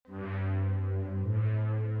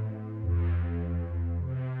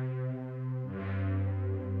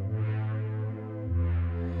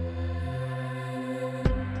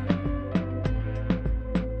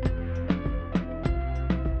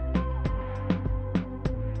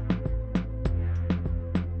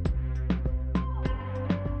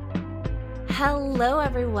Hello,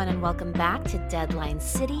 everyone, and welcome back to Deadline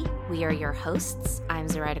City. We are your hosts. I'm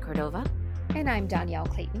Zoraida Cordova. And I'm Danielle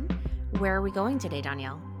Clayton. Where are we going today,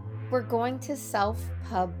 Danielle? We're going to Self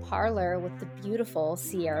Pub Parlor with the beautiful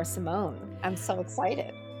Sierra Simone. I'm so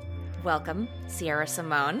excited. Welcome, Sierra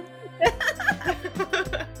Simone.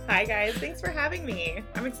 Hi, guys. Thanks for having me.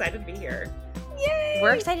 I'm excited to be here. Yay!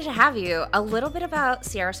 We're excited to have you. A little bit about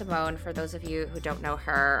Sierra Simone, for those of you who don't know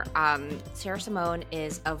her. Sierra Simone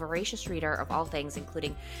is a voracious reader of all things,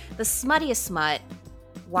 including the smuttiest smut,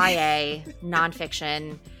 YA,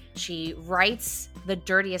 nonfiction. She writes the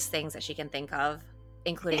dirtiest things that she can think of,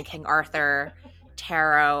 including King Arthur,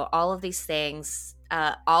 tarot, all of these things.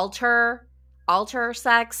 Alter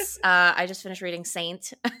sex. I just finished reading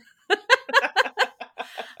Saint.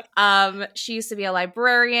 She used to be a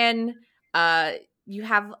librarian. You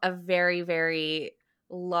have a very, very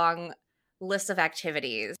long list of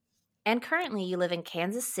activities. And currently you live in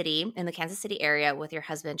Kansas City, in the Kansas City area with your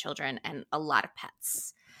husband, children, and a lot of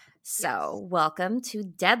pets. So welcome to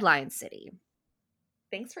Deadline City.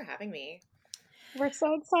 Thanks for having me. We're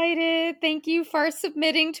so excited. Thank you for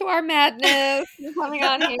submitting to our madness and coming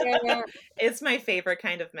on here. It's my favorite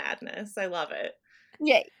kind of madness. I love it.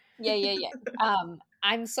 Yay.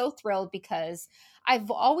 I'm so thrilled because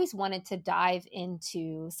I've always wanted to dive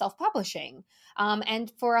into self-publishing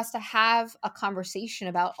and for us to have a conversation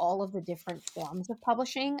about all of the different forms of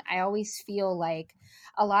publishing. I always feel like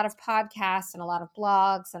a lot of podcasts and a lot of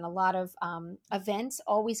blogs and a lot of events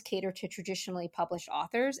always cater to traditionally published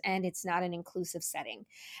authors, and it's not an inclusive setting.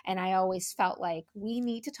 And I always felt like we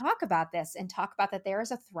need to talk about this and talk about that there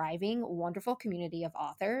is a thriving, wonderful community of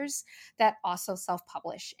authors that also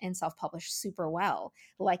self-publish and self-publish super well,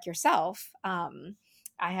 like yourself.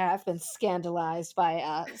 I have been scandalized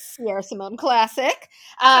by Sierra Simone Classic,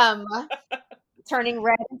 Turning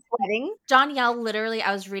Red and Sweating. Danielle, literally,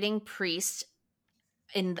 I was reading Priest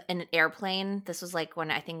in an airplane. This was like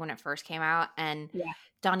when it first came out, and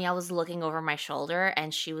Danielle was looking over my shoulder,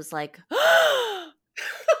 and she was like,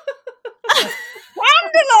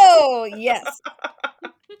 "Scandalo!" Yes,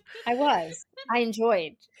 I was. I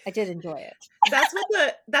did enjoy it.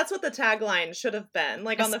 That's what the tagline should have been,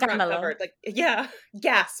 like on the front cover. Like, yeah,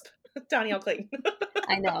 gasp, Danielle Clayton.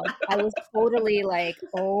 I know. I was totally like,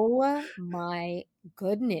 oh my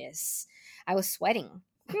goodness. I was sweating.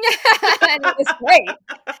 And it was great.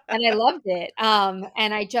 And I loved it.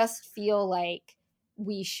 And I just feel like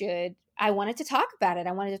I wanted to talk about it.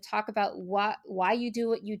 I wanted to talk about why you do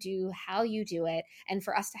what you do, how you do it, and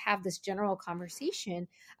for us to have this general conversation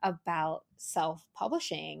about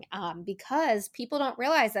self-publishing, because people don't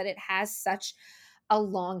realize that it has such a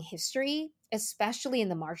long history, especially in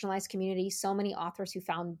the marginalized community. So many authors who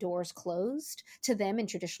found doors closed to them in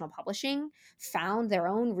traditional publishing found their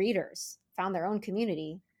own readers, found their own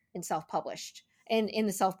community in self-published and in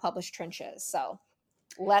the self-published trenches. So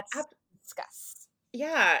let's discuss.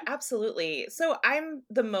 Yeah, absolutely. So I'm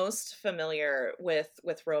the most familiar with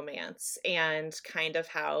romance and kind of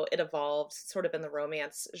how it evolved sort of in the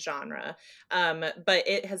romance genre. But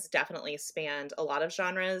it has definitely spanned a lot of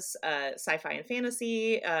genres. Sci-fi and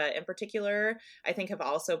fantasy, in particular, I think have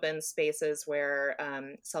also been spaces where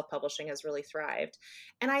self-publishing has really thrived.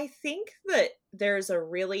 And I think that there's a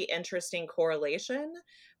really interesting correlation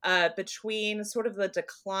between sort of the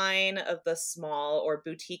decline of the small or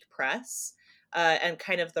boutique press and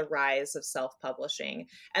kind of the rise of self-publishing.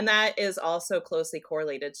 And that is also closely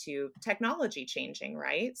correlated to technology changing,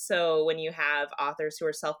 right? So when you have authors who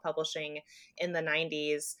are self-publishing in the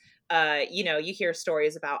 90s, you hear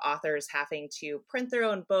stories about authors having to print their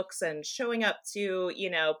own books and showing up to,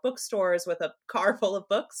 bookstores with a car full of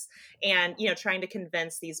books and, trying to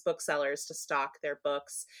convince these booksellers to stock their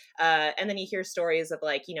books. And then you hear stories of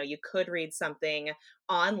like, you could read something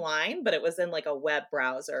online, but it was in like a web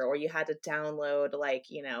browser, or you had to download like,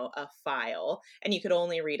 a file, and you could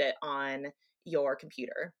only read it on your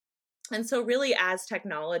computer. And so really, as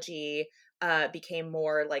technology became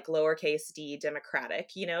more like lowercase d democratic,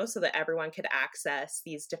 so that everyone could access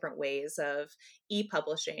these different ways of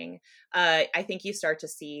e-publishing, I think you start to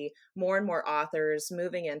see more and more authors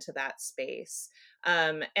moving into that space.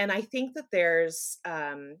 And I think that there's,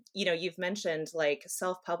 you've mentioned like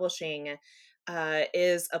self-publishing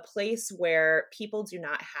is a place where people do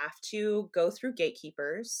not have to go through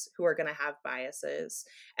gatekeepers who are going to have biases.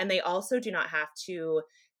 And they also do not have to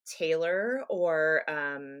tailor or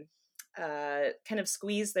kind of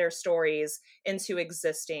squeeze their stories into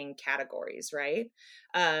existing categories, right?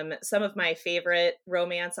 Some of my favorite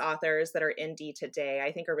romance authors that are indie today,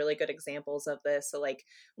 I think, are really good examples of this. So like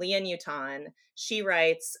Lian Yutan, she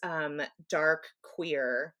writes dark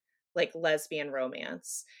queer, like lesbian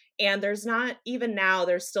romance. And there's not, even now,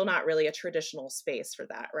 there's still not really a traditional space for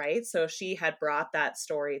that, right? So if she had brought that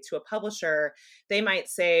story to a publisher, they might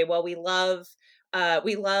say, well, we love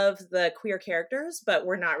the queer characters, but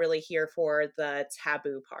we're not really here for the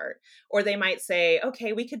taboo part. Or they might say,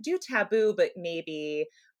 okay, we could do taboo, but maybe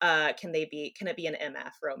can it be an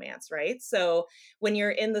MF romance, right? So when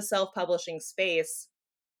you're in the self-publishing space,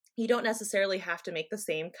 you don't necessarily have to make the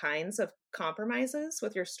same kinds of compromises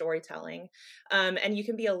with your storytelling. And you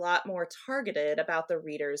can be a lot more targeted about the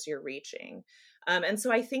readers you're reaching. And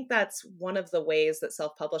so I think that's one of the ways that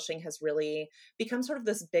self-publishing has really become sort of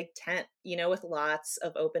this big tent, with lots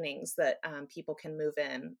of openings that people can move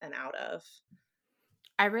in and out of.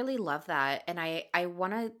 I really love that. And I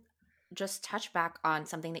want to just touch back on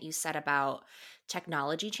something that you said about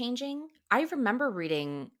technology changing. I remember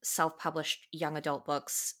reading self-published young adult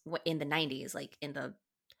books in the 90s, like in the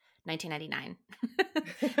 1999,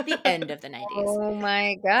 the end of the 90s. Oh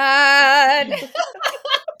my God.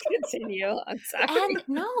 Continue. I'm sorry. And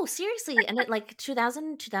no, seriously. And at like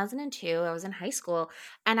 2002, I was in high school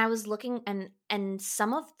and I was looking, and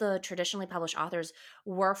some of the traditionally published authors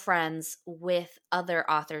were friends with other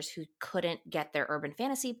authors who couldn't get their urban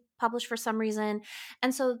fantasy published for some reason.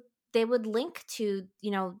 And so they would link to,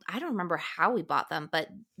 I don't remember how we bought them, but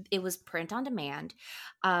it was print on demand.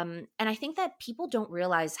 And I think that people don't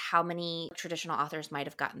realize how many traditional authors might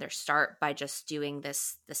have gotten their start by just doing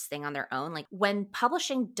this thing on their own. Like when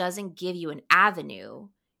publishing doesn't give you an avenue,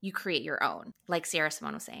 you create your own, like Sierra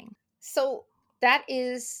Simone was saying. So that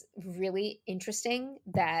is really interesting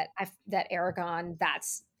that Eragon,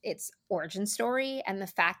 that's its origin story, and the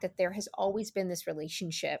fact that there has always been this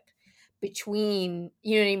relationship between,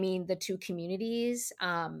 the two communities,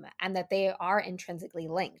 and that they are intrinsically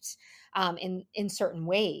linked in certain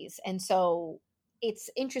ways. And so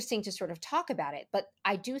it's interesting to sort of talk about it, but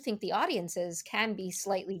I do think the audiences can be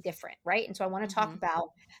slightly different, right? And so I want to talk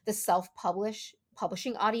about the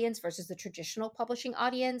publishing audience versus the traditional publishing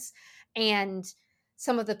audience, and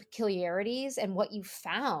some of the peculiarities and what you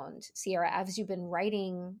found, Sierra, as you've been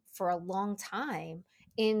writing for a long time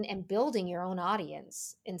in and building your own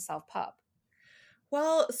audience in self-pub.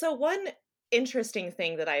 Well, so one interesting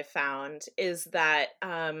thing that I've found is that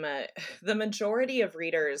the majority of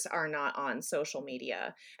readers are not on social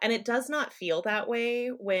media. And it does not feel that way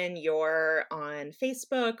when you're on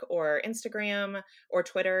Facebook or Instagram or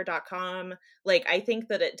Twitter.com. Like, I think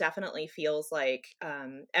that it definitely feels like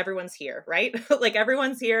everyone's here, right? Like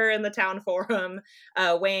everyone's here in the town forum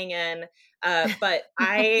weighing in. But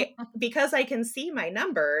because I can see my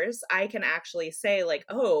numbers, I can actually say like,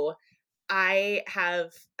 oh, I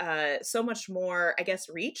have so much more, I guess,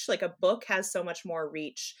 reach. Like a book has so much more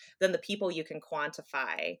reach than the people you can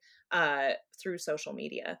quantify through social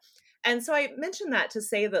media. And so I mentioned that to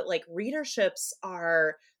say that like readerships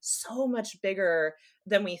are so much bigger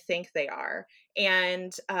than we think they are.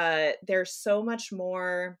 And there's so much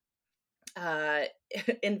more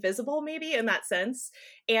invisible maybe in that sense.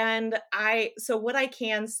 And so what I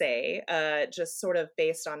can say, just sort of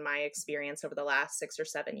based on my experience over the last 6 or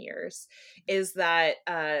 7 years, is that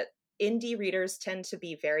indie readers tend to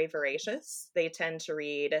be very voracious. They tend to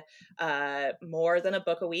read more than a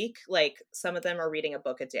book a week. Like some of them are reading a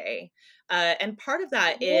book a day. And part of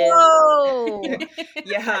that is, whoa,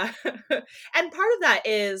 yeah. And part of that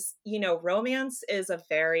is, romance is a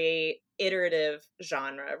very iterative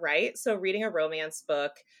genre, right? So reading a romance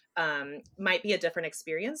book might be a different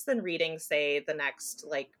experience than reading, say, the next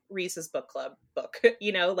like Reese's Book Club book.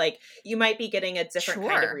 Like you might be getting a different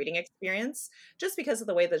kind of reading experience just because of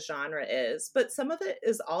the way the genre is. But some of it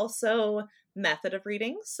is also method of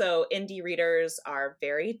reading. So indie readers are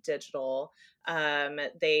very digital.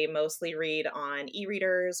 They mostly read on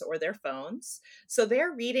e-readers or their phones. So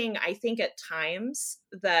they're reading, I think, at times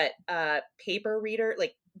that paper reader,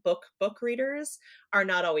 like book readers are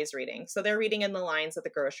not always reading. So they're reading in the lines at the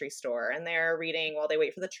grocery store, and they're reading while they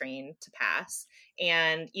wait for the train to pass,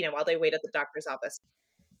 and while they wait at the doctor's office.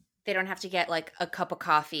 They don't have to get like a cup of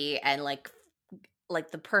coffee and like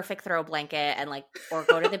the perfect throw blanket and like, or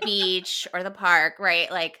go to the beach or the park, right?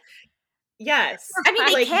 Like, yes. I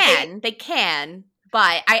mean, they can,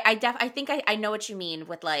 but I think I know what you mean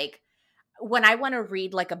with like, when I want to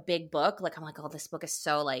read like a big book, like I'm like, oh, this book is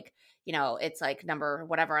so like, it's like number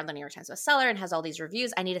whatever on the New York Times bestseller and has all these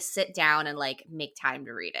reviews. I need to sit down and like make time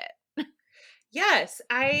to read it. Yes,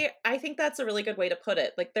 I think that's a really good way to put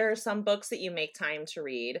it. Like there are some books that you make time to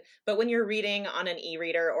read, but when you're reading on an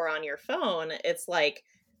e-reader or on your phone, it's like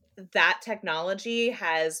that technology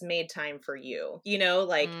has made time for you.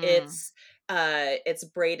 It's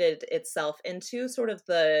braided itself into sort of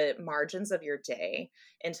the margins of your day,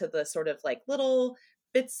 into the sort of like little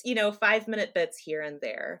bits, 5-minute bits here and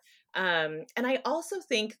there. And I also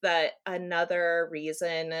think that another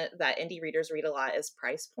reason that indie readers read a lot is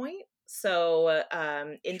price point. So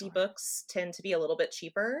indie Sure. books tend to be a little bit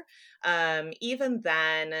cheaper. Even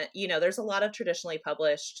then, there's a lot of traditionally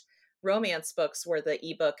published romance books where the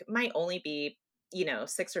ebook might only be,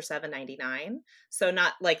 $6 or $7.99. So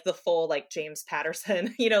not like the full like James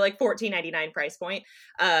Patterson, like $14.99 price point.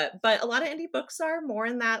 But a lot of indie books are more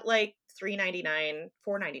in that like $3.99,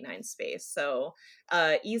 $4.99 space. So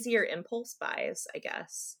easier impulse buys, I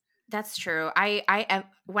guess. That's true. I am,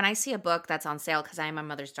 when I see a book that's on sale, because I am my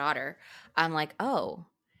mother's daughter, I'm like, oh,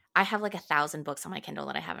 I have like 1,000 books on my Kindle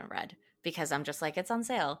that I haven't read because I'm just like, it's on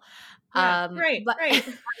sale. Yeah, right, But right.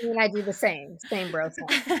 I mean, I do the same, bro. Same.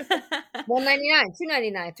 $1.99,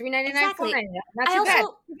 $2.99, $3.99, exactly. $4.99. Not I too bad.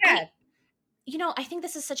 also, Too bad. I think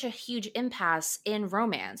this is such a huge impasse in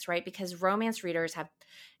romance, right? Because romance readers have,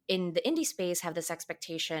 in the indie space, have this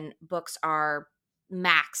expectation books are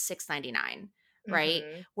max $6.99, right?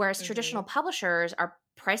 Mm-hmm. Whereas Mm-hmm. traditional publishers are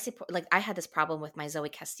pricing, like I had this problem with my Zoe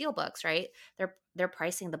Castile books, right? They're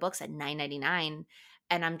pricing the books at $9.99,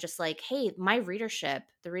 and I'm just like, hey, my readership,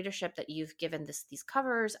 the readership that you've given these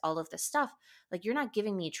covers, all of this stuff, like you're not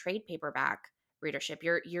giving me trade paperback readership.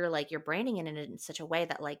 You're like, you're branding it in such a way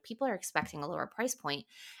that like people are expecting a lower price point,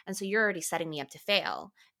 and so you're already setting me up to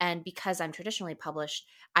fail. And because I'm traditionally published,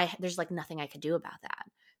 there's like nothing I could do about that.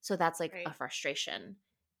 So that's like a Right, frustration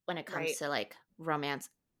when it comes right. to like romance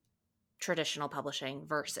traditional publishing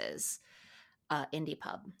versus indie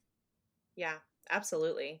pub. Yeah,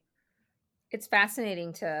 absolutely. It's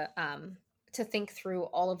fascinating to think through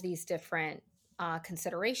all of these different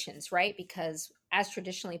considerations, right? Because as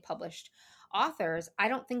traditionally published authors, I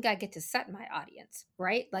don't think I get to set my audience,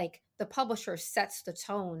 right? Like the publisher sets the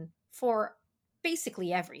tone for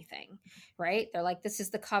basically everything, right? They're like, this is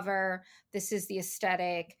the cover, this is the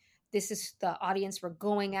aesthetic, this is the audience we're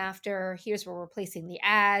going after, here's where we're placing the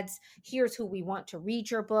ads, here's who we want to read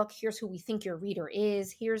your book, here's who we think your reader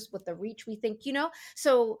is, here's what the reach we think,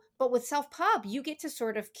 so, but with self pub, you get to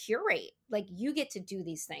sort of curate, like you get to do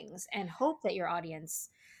these things and hope that you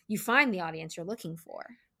find the audience you're looking for.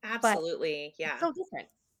 But Absolutely. it's Yeah. so different.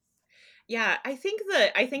 Yeah, I think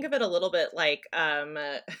of it a little bit like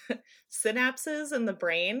synapses in the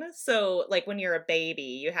brain. So like when you're a baby,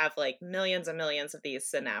 you have like millions and millions of these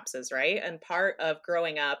synapses, right? And part of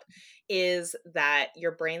growing up is that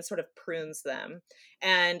your brain sort of prunes them.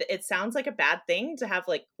 And it sounds like a bad thing to have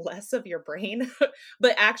like less of your brain,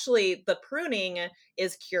 but actually the pruning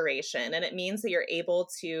is curation, and it means that you're able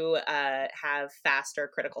to have faster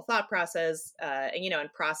critical thought process,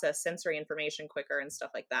 and process sensory information quicker and stuff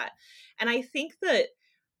like that. And I think that,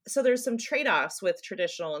 so there's some trade-offs with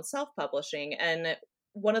traditional and self-publishing. And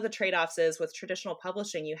one of the trade-offs is with traditional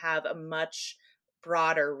publishing, you have a much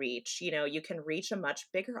broader reach. You can reach a much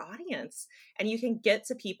bigger audience, and you can get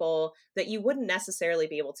to people that you wouldn't necessarily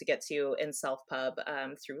be able to get to in self-pub,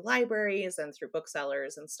 through libraries and through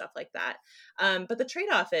booksellers and stuff like that. But the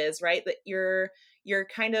trade-off is, right, that you're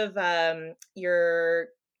kind of you're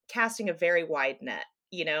casting a very wide net,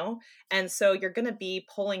 and so you're going to be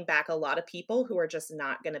pulling back a lot of people who are just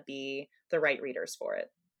not going to be the right readers for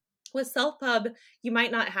it. With self pub, you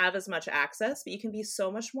might not have as much access, but you can be so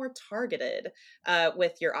much more targeted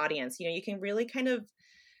with your audience. You can really kind of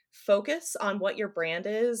focus on what your brand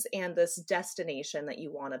is and this destination that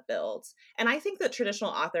you want to build. And I think that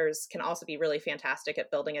traditional authors can also be really fantastic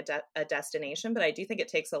at building a destination, but I do think it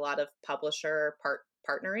takes a lot of publisher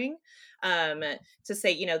partnering, to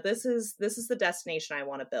say, this is the destination I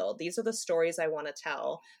want to build. These are the stories I want to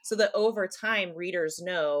tell, so that over time readers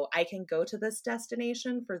know I can go to this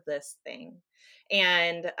destination for this thing.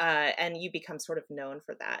 And you become sort of known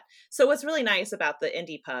for that. So what's really nice about the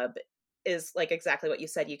indie pub is like exactly what you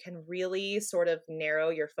said. You can really sort of narrow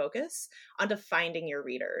your focus onto finding your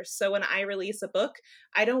readers. So when I release a book,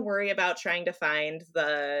 I don't worry about trying to find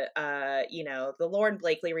the Lauren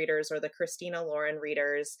Blakely readers or the Christina Lauren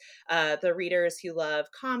readers, the readers who love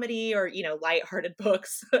comedy or, lighthearted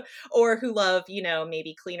books, or who love,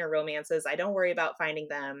 maybe cleaner romances. I don't worry about finding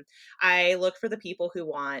them. I look for the people who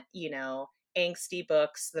want, angsty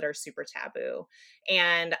books that are super taboo.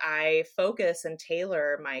 And I focus and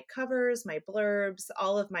tailor my covers, my blurbs,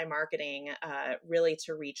 all of my marketing, really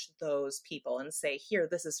to reach those people and say, here,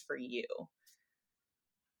 this is for you.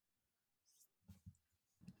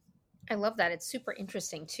 I love that. It's super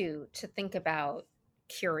interesting too to think about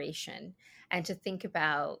curation and to think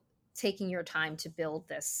about taking your time to build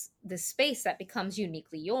this space that becomes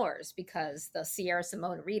uniquely yours, because the Sierra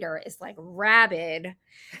Simone reader is like rabid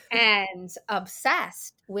and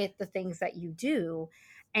obsessed with the things that you do.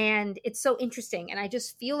 And it's so interesting. And I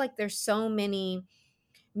just feel like there's so many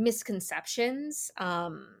misconceptions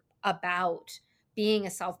about being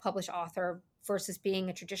a self-published author versus being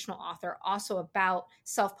a traditional author, also about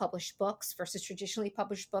self-published books versus traditionally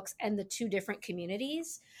published books, and the two different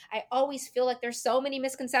communities. I always feel like there's so many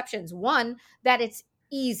misconceptions. One, that it's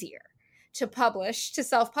easier to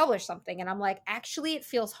self-publish something, and I'm like, actually it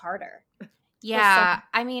feels harder. Yeah,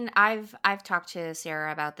 I mean, I've talked to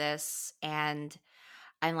Sarah about this, and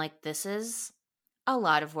I'm like, this is a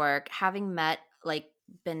lot of work. Having met, like,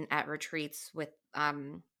 been at retreats with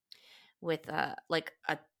like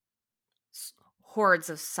a hordes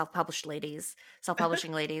of self-publishing ladies.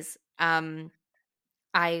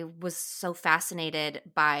 I was so fascinated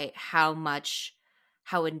by how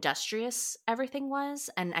industrious everything was,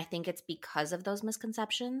 and I think it's because of those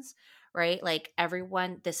misconceptions, right? Like,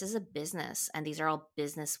 everyone, this is a business, and these are all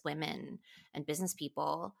business women and business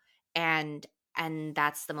people, and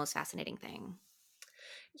that's the most fascinating thing.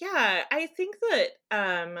 Yeah, I think that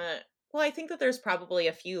well, I think that there's probably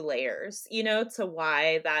a few layers, to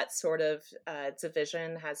why that sort of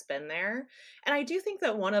division has been there. And I do think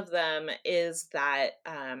that one of them is that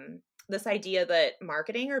this idea that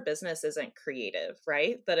marketing or business isn't creative,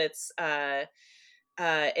 right? That it's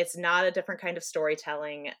not a different kind of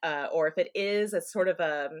storytelling, or if it is, it's sort of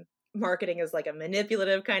marketing is like a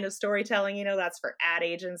manipulative kind of storytelling. That's for ad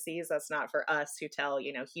agencies. That's not for us who tell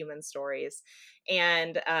human stories.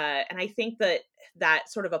 And I think that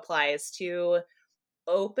sort of applies to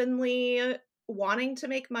openly wanting to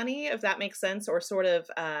make money, if that makes sense, or sort of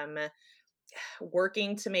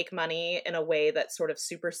working to make money in a way that sort of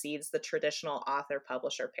supersedes the traditional author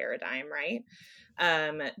publisher paradigm, right?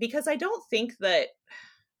 Because I don't think that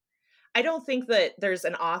there's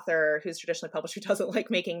an author who's traditionally published who doesn't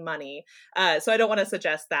like making money. So I don't want to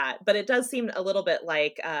suggest that, but it does seem a little bit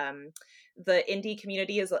like the indie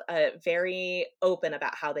community is very open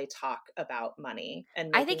about how they talk about money and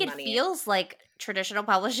making I think it money. feels like traditional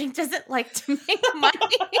publishing doesn't like to make money.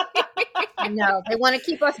 I know, they want to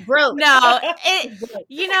keep us broke. No, I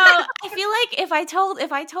feel like if I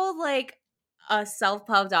told like a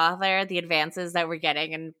self-pubbed author the advances that we're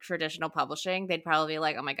getting in traditional publishing, they'd probably be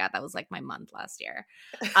like, "Oh my god, that was like my month last year."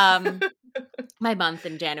 My month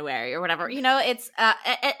in January or whatever. It's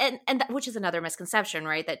and which is another misconception,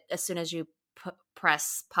 right? That as soon as you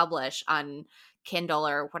press publish on Kindle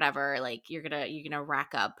or whatever, like you're gonna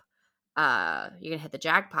rack up, you're gonna hit the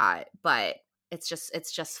jackpot. But it's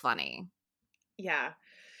just funny. Yeah.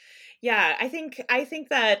 Yeah, I think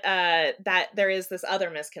that there is this other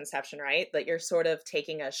misconception, right? That you're sort of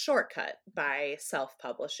taking a shortcut by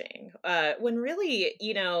self-publishing. When really,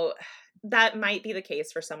 that might be the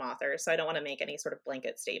case for some authors. So I don't want to make any sort of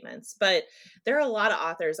blanket statements, but there are a lot of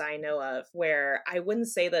authors I know of where I wouldn't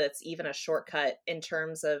say that it's even a shortcut in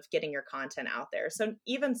terms of getting your content out there. So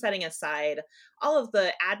even setting aside all of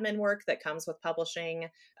the admin work that comes with publishing,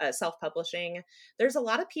 self-publishing, there's a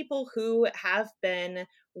lot of people who have been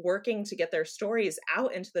working to get their stories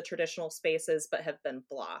out into the traditional spaces but have been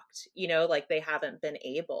blocked, like they haven't been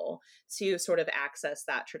able to sort of access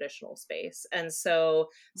that traditional space. And so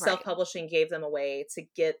self-publishing gave them a way to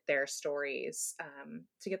get their stories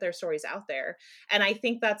out there. And I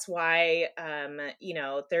think that's why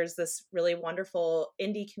there's this really wonderful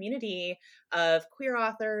indie community of queer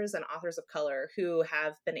authors and authors of color who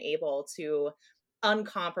have been able to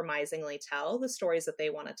uncompromisingly tell the stories that they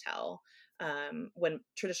want to tell, when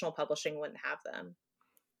traditional publishing wouldn't have them.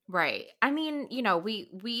 Right. I mean,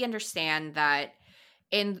 we understand that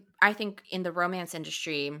I think in the romance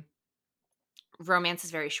industry, romance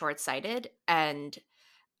is very short-sighted, and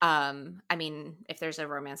I mean, if there's a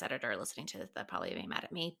romance editor listening to this, they'll probably be mad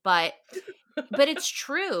at me, but it's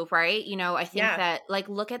true, right? I think that, like,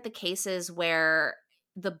 look at the cases where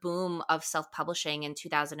the boom of self-publishing in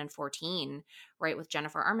 2014, right, with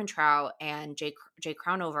Jennifer Armentrout and Jay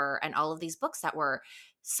Crownover and all of these books that were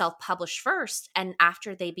self-published first, and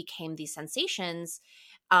after they became these sensations,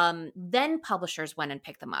 then publishers went and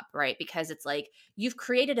picked them up, right? Because it's like, you've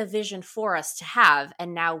created a vision for us to have,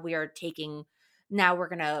 and now we're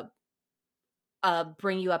gonna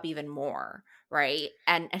bring you up even more, right?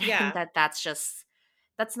 And I think that's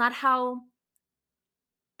not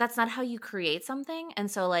how you create something. And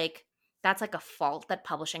so, like, that's like a fault that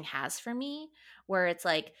publishing has for me, where it's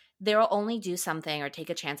like they'll only do something or take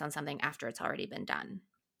a chance on something after it's already been done.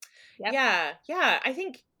 Yep. Yeah. I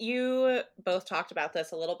think you both talked about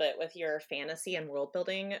this a little bit with your fantasy and world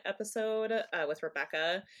building episode with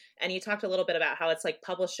Rebecca. And you talked a little bit about how it's like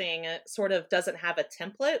publishing sort of doesn't have a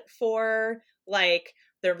template for, like,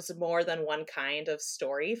 there's more than one kind of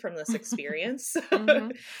story from this experience.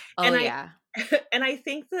 Mm-hmm. Oh, And yeah. And I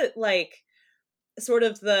think that like sort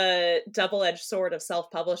of the double-edged sword of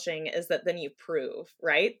self-publishing is that then you prove,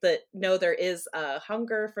 right, that no, there is a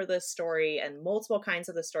hunger for this story and multiple kinds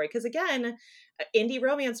of the story. Because again, indie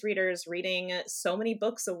romance readers reading so many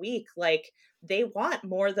books a week, like they want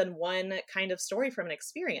more than one kind of story from an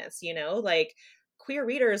experience, you know, like queer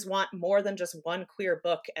readers want more than just one queer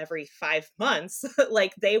book every 5 months.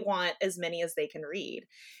 Like they want as many as they can read.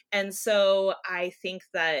 And so I think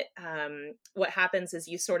that what happens is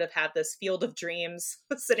you sort of have this field of dreams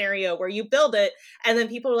scenario where you build it and then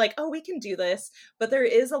people are like, oh, we can do this. But there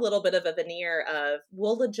is a little bit of a veneer of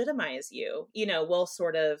we'll legitimize you, you know, we'll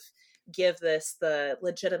sort of give this the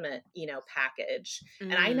legitimate, you know, package.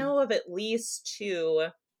 And I know of at least 2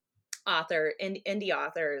 indie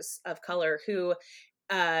authors of color who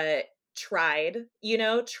tried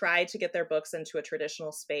to get their books into a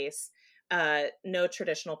traditional space. No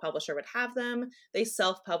traditional publisher would have them. They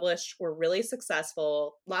self-published, were really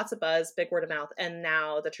successful, lots of buzz, big word of mouth, and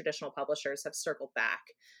now the traditional publishers have circled back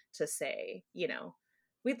to say, you know,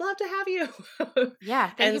 we'd love to have you. Yeah,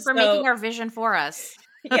 thank you for making our vision for us.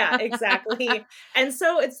 Yeah, exactly. And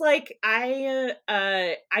so it's like I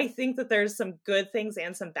think that there's some good things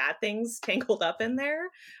and some bad things tangled up in there.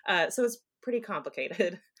 So it's pretty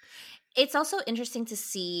complicated. It's also interesting to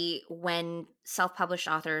see when self-published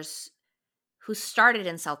authors who started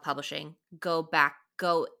in self-publishing go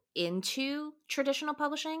into traditional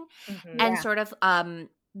publishing and sort of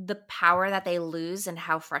the power that they lose and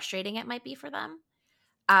how frustrating it might be for them.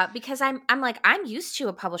 Because I'm used to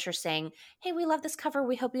a publisher saying, hey, we love this cover.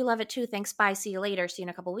 We hope you love it too. Thanks. Bye. See you later. See you in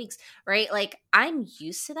a couple of weeks. Right. Like I'm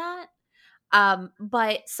used to that.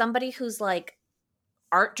 But somebody who's like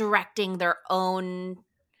art directing their own,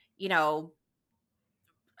 you know,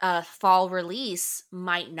 fall release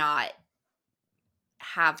might not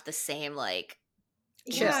have the same like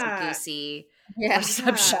loosey-goosey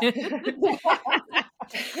reception.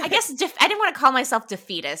 I guess I didn't want to call myself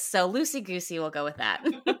defeatist, so loosey-goosey, we'll go with that.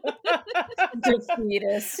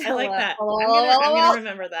 Defeatist. I like that. I'm gonna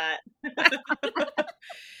remember that.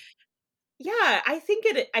 Yeah, I think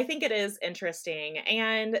it is interesting,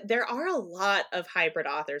 and there are a lot of hybrid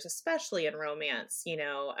authors, especially in romance. You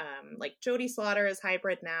know, like Jodie Slaughter is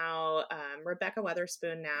hybrid now. Rebecca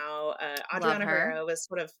Weatherspoon now. Adriana Herrera was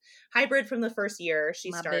sort of hybrid from the first year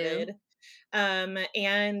she started.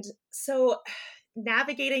 And so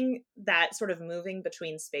navigating that sort of moving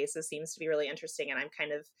between spaces seems to be really interesting, and I'm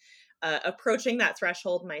kind of approaching that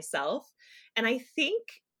threshold myself. And I think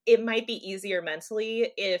it might be easier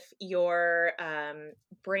mentally if your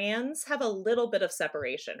brands have a little bit of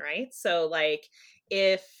separation, right? So like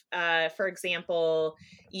if, for example,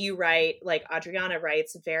 you write, like Adriana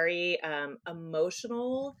writes very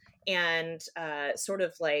emotional and sort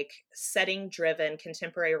of like setting driven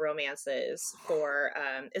contemporary romances for,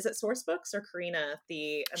 is it Source Books or Carina,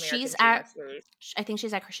 the American I think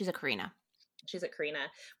she's a Carina. She's at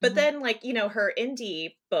Carina. But then like, you know, her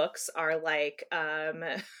indie books are like,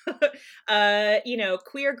 you know,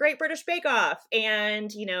 Queer Great British Bake Off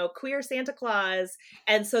and, you know, Queer Santa Claus.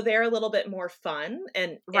 And so they're a little bit more fun.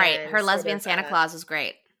 And her lesbian Santa Claus is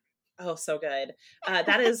great. Oh, so good.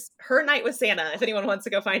 That is Her Night with Santa, if anyone wants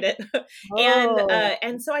to go find it.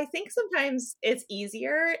 And so I think sometimes it's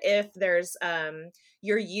easier if there's,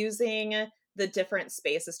 you're using the different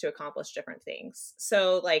spaces to accomplish different things.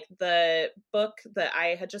 So like the book that I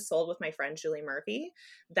had just sold with my friend Julie Murphy,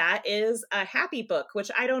 that is a happy book,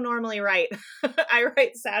 which I don't normally write. I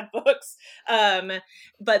write sad books.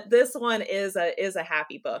 But this one is a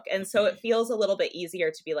happy book. And so it feels a little bit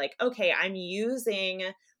easier to be like, okay, I'm using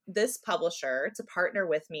this publisher to partner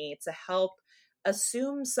with me to help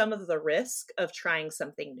assume some of the risk of trying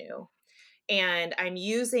something new. And I'm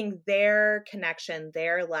using their connection,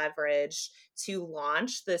 their leverage to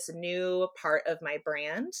launch this new part of my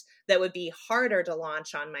brand that would be harder to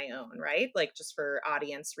launch on my own, right? Like just for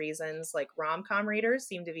audience reasons, like rom-com readers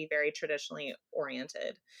seem to be very traditionally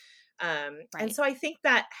oriented. And so I think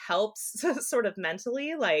that helps sort of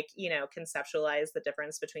mentally, like, you know, conceptualize the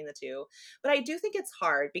difference between the two. But I do think it's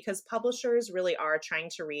hard because publishers really are trying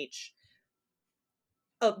to reach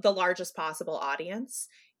the largest possible audience.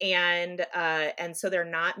 And so they're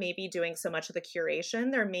not maybe doing so much of the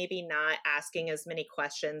curation. They're maybe not asking as many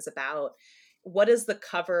questions about what is the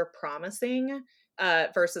cover promising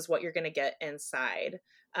versus what you're going to get inside.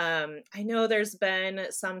 I know there's been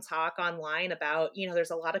some talk online about, you know,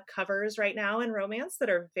 there's a lot of covers right now in romance that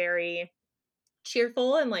are very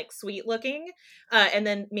cheerful and like sweet looking, and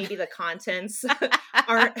then maybe the contents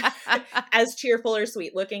aren't as cheerful or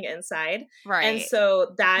sweet looking inside, right? And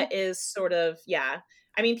so that is sort of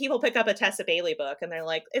I mean, people pick up a Tessa Bailey book and they're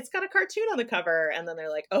like, it's got a cartoon on the cover. And then they're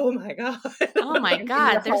like, oh my God. Oh my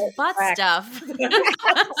God, there's butt stuff.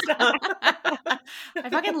 I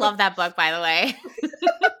fucking love that book, by the way.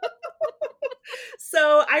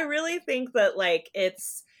 So I really think that like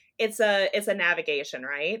it's a navigation,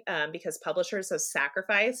 right? Because publishers have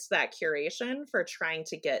sacrificed that curation for trying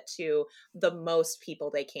to get to the most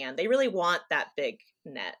people they can. They really want that big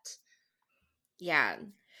net. Yeah.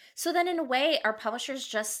 So then in a way, our publishers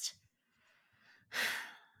just,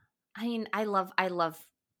 I mean, I love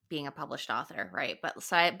being a published author, right?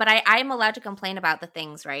 I'm allowed to complain about the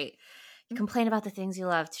things, right? Complain about the things you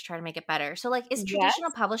love to try to make it better. So like, is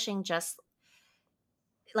traditional publishing just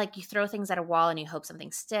like you throw things at a wall and you hope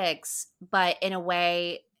something sticks? But in a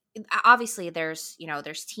way, obviously there's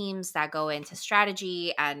teams that go into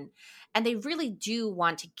strategy and they really do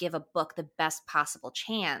want to give a book the best possible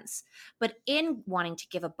chance. But in wanting to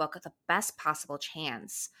give a book the best possible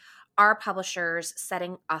chance, are publishers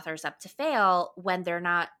setting authors up to fail when they're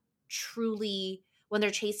not truly, when they're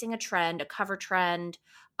chasing a trend, a cover trend,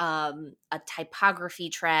 a typography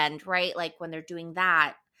trend, right? Like when they're doing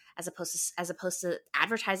that as opposed to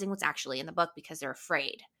advertising what's actually in the book because they're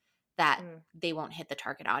afraid that they won't hit the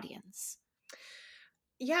target audience.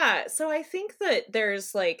 Yeah, so I think that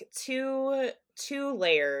there's like two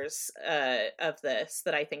layers of this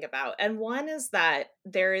that I think about. And one is that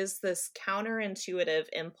there is this counterintuitive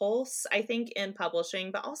impulse, I think, in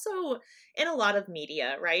publishing, but also in a lot of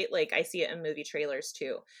media, right? Like I see it in movie trailers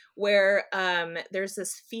too, where there's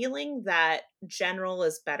this feeling that general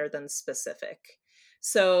is better than specific.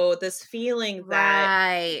 So this feeling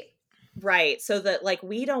that right, so that like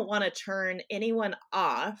we don't want to turn anyone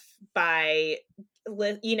off by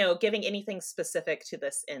giving anything specific to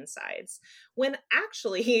this insides, when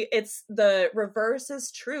actually it's the reverse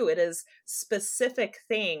is true. It is specific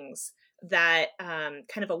things that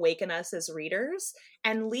kind of awaken us as readers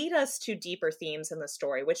and lead us to deeper themes in the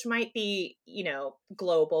story, which might be,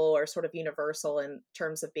 global or sort of universal in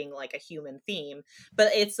terms of being like a human theme,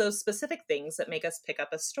 but it's those specific things that make us pick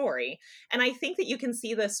up a story. And I think that you can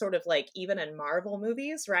see this sort of like even in Marvel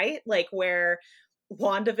movies, right? Like where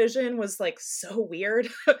WandaVision was like so weird,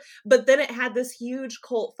 but then it had this huge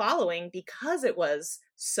cult following because it was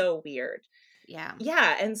so weird.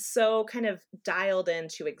 Yeah, and so kind of dialed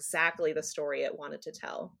into exactly the story it wanted to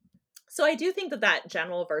tell. So I do think that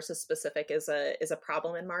general versus specific is a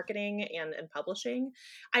problem in marketing and in publishing.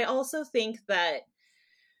 I also think that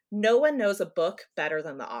no one knows a book better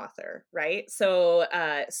than the author, right? So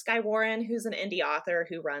Skye Warren, who's an indie author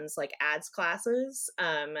who runs like ads classes,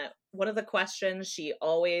 one of the questions she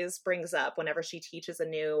always brings up whenever she teaches a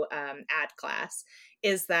new ad class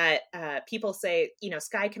is that people say,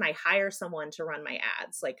 Skye, can I hire someone to run my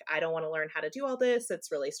ads? Like, I don't want to learn how to do all this.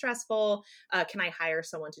 It's really stressful. Can I hire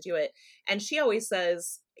someone to do it? And she always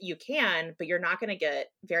says, you can, but you're not going to get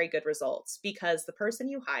very good results because the person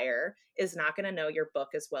you hire is not going to know your book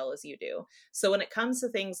as well as you do. So when it comes to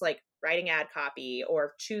things like writing ad copy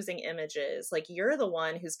or choosing images, like you're the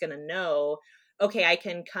one who's going to know, okay, I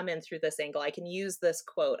can come in through this angle. I can use this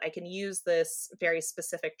quote. I can use this very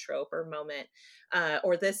specific trope or moment,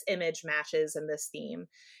 or this image matches in this theme.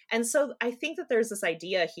 And so I think that there's this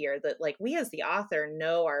idea here that like we as the author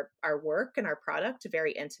know our work and our product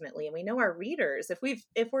very intimately, and we know our readers. If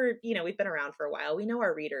we're we've been around for a while, we know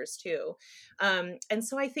our readers too. And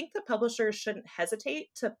so I think the publishers shouldn't hesitate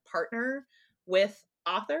to partner with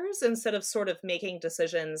authors instead of sort of making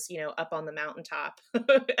decisions, up on the mountaintop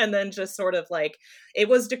and then just sort of like it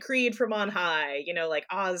was decreed from on high, like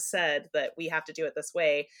Oz said that we have to do it this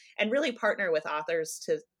way, and really partner with authors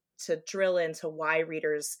to drill into why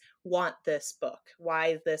readers want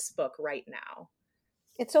why this book right now.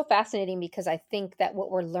 It's so fascinating because I think that what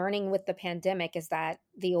we're learning with the pandemic is that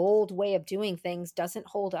the old way of doing things doesn't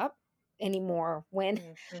hold up anymore when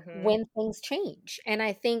things change. And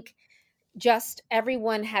I think just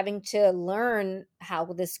everyone having to learn how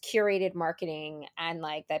this curated marketing and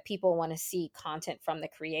like that people want to see content from the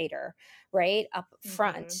creator right up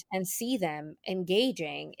front and see them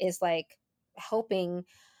engaging is like helping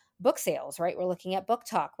book sales, right? We're looking at Book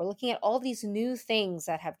Talk. We're looking at all these new things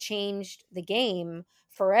that have changed the game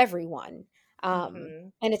for everyone.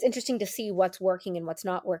 And it's interesting to see what's working and what's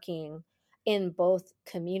not working in both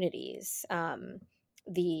communities.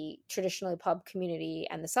 The traditionally pub community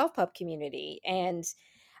and the self-pub community. And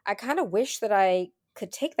I kind of wish that I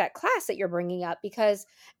could take that class that you're bringing up because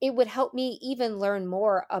it would help me even learn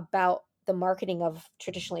more about the marketing of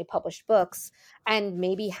traditionally published books and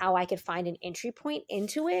maybe how I could find an entry point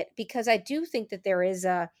into it, because I do think that there is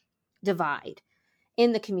a divide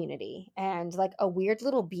in the community and like a weird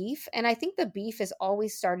little beef. And I think the beef is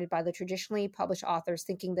always started by the traditionally published authors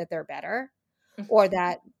thinking that they're better or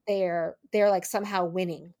that they're like somehow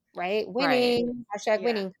winning, right? Right. Winning, hashtag Yeah.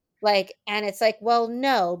 winning. Like, and it's like, well,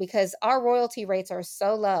 no, because our royalty rates are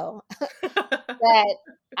so low that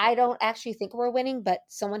I don't actually think we're winning, but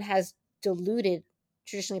someone has deluded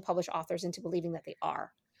traditionally published authors into believing that they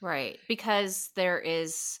are. Right. Because there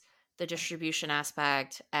is the distribution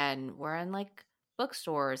aspect, and we're in like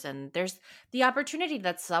bookstores, and there's the opportunity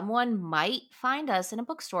that someone might find us in a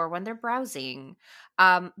bookstore when they're browsing.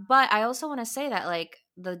 But I also want to say that like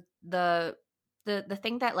the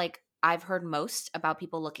thing that like I've heard most about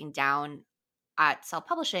people looking down at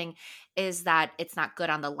self-publishing is that it's not good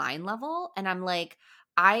on the line level. And I'm like,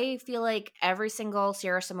 I feel like every single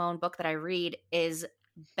Sierra Simone book that I read is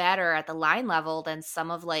better at the line level than some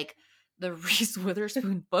of like the Reese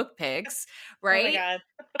Witherspoon book picks, Oh my right? God.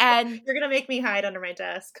 And You're gonna make me hide under my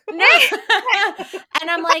desk. and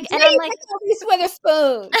I'm like, Reese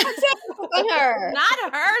Witherspoon. On her.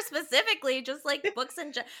 not her specifically, just like books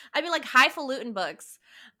in I mean like highfalutin books.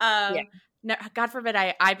 Yeah. No, God forbid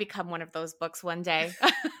I become one of those books one day. You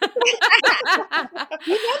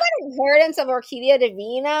know that Inheritance of Orquídea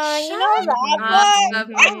Divina? You know Shut that up.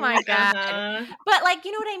 book? Oh my God. Uh-huh. But like,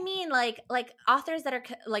 you know what I mean? Like authors that are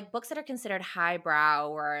like books that are considered highbrow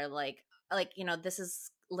or like, you know, this is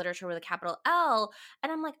literature with a capital L.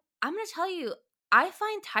 And I'm like, I'm going to tell you, I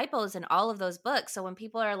find typos in all of those books. So when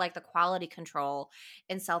people are like the quality control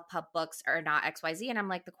in self-pub books are not XYZ, and I'm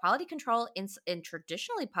like, the quality control in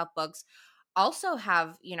traditionally pub books also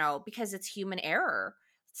have, you know, because it's human error.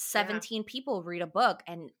 17 people read a book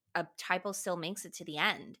and a typo still makes it to the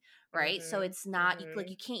end, right? So it's not like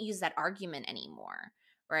you can't use that argument anymore,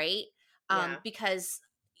 right? Because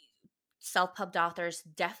self-pubbed authors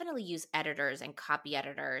definitely use editors and copy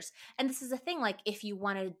editors. And this is the thing, like if you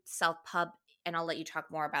want to self-pub, and I'll let you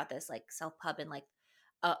talk more about this, like self-pub in like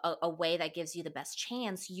a way that gives you the best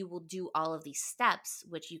chance, you will do all of these steps,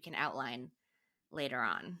 which you can outline later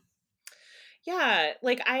on. Yeah,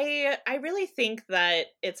 like I really think that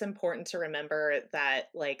it's important to remember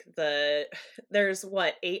that like there's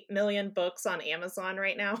what 8 million books on Amazon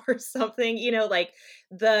right now or something, you know, like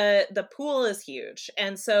the pool is huge.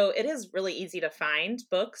 And so it is really easy to find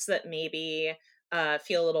books that maybe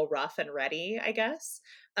feel a little rough and ready, I guess.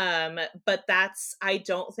 But that's I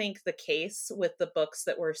don't think the case with the books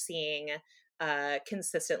that we're seeing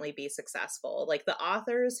consistently be successful. Like the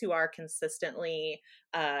authors who are consistently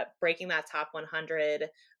breaking that top 100,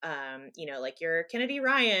 you know, like your Kennedy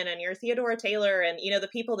Ryan and your Theodora Taylor, and, you know, the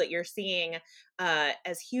people that you're seeing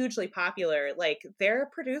as hugely popular, like they're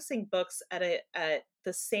producing books at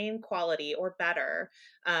the same quality or better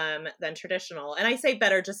than traditional. And I say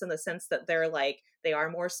better just in the sense that they're like, they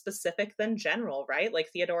are more specific than general, right? Like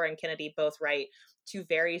Theodora and Kennedy both write to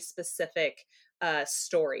very specific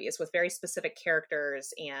stories with very specific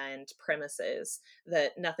characters and premises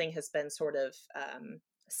that nothing has been sort of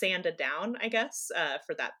sanded down, I guess,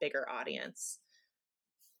 for that bigger audience.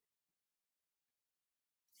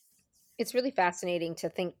 It's really fascinating to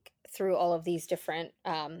think through all of these different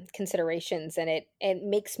considerations, and it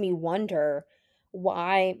makes me wonder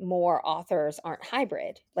why more authors aren't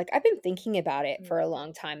hybrid. Like I've been thinking about it for a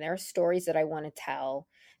long time. There are stories that I want to tell,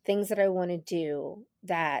 things that I want to do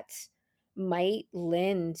that might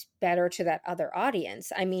lend better to that other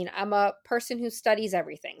audience. I mean, I'm a person who studies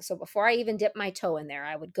everything. So before I even dip my toe in there,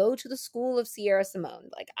 I would go to the school of Sierra Simone.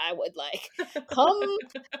 Like I would like come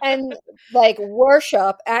and like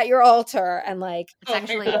worship at your altar and like It's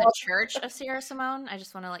actually the Church of Sierra Simone. I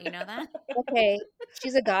just want to let you know that. Okay,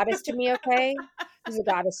 she's a goddess to me, okay? She's a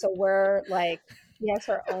goddess, so we're like she has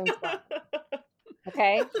her own throne.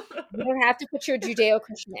 Okay? You don't have to put your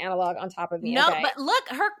Judeo-Christian analog on top of me, No, okay? but look,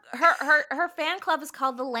 her fan club is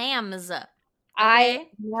called the Lambs. Okay? I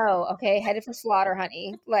know, okay? Headed for slaughter,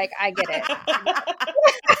 honey. Like, I get it.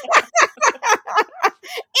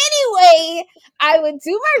 Anyway, I would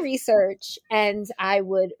do my research and I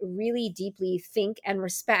would really deeply think and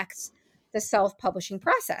respect the self-publishing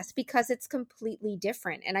process because it's completely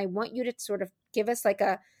different. And I want you to sort of give us like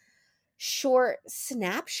a short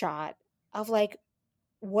snapshot of like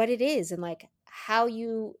what it is and like how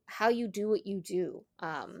you do what you do,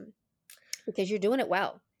 because you're doing it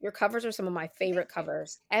well. Your covers are some of my favorite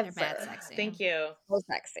covers ever. They're bad sexy. Thank you. So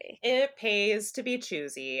sexy. It pays to be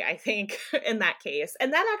choosy, I think, in that case.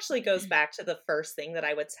 And that actually goes back to the first thing that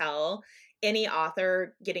I would tell any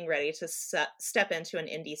author getting ready to step into an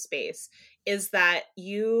indie space is that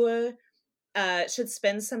you should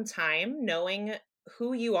spend some time knowing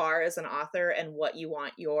who you are as an author and what you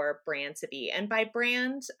want your brand to be. And by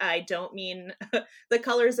brand, I don't mean the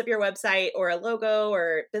colors of your website or a logo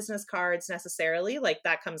or business cards necessarily, like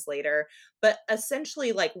that comes later, but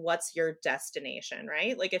essentially like what's your destination,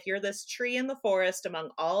 right? Like if you're this tree in the forest among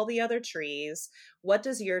all the other trees, what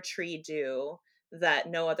does your tree do that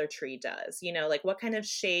no other tree does? You know, like what kind of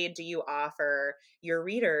shade do you offer your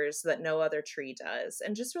readers that no other tree does?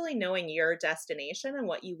 And just really knowing your destination and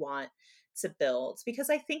what you want to build, because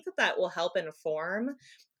I think that that will help inform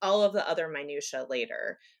all of the other minutia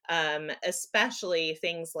later, especially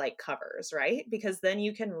things like covers, right? Because then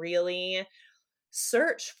you can really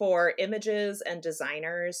search for images and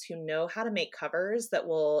designers who know how to make covers that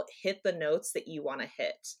will hit the notes that you want to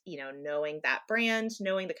hit, you know, knowing that brand,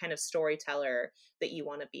 knowing the kind of storyteller that you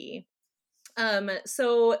want to be.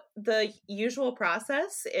 So the usual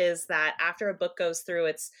process is that after a book goes through,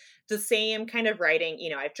 it's the same kind of writing.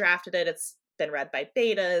 You know, I've drafted it, it's been read by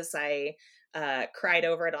betas. I cried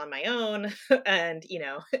over it on my own and, you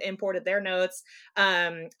know, imported their notes.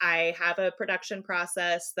 I have a production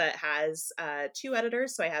process that has 2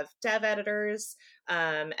 editors. So I have dev editors,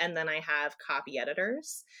 and then I have copy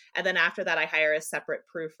editors. And then after that, I hire a separate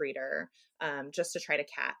proofreader just to try to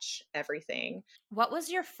catch everything. What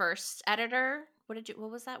was your first editor?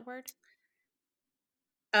 What was that word?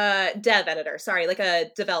 Dev editor, sorry, like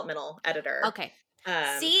a developmental editor. Okay.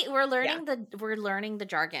 See, we're learning the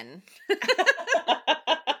jargon.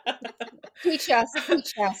 Teach us.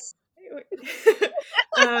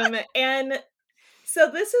 And so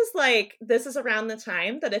this is around the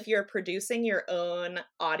time that if you're producing your own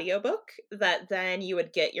audiobook, that then you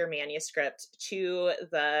would get your manuscript to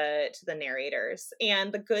the narrators.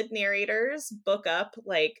 And the good narrators book up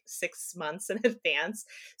like 6 months in advance.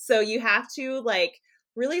 So you have to like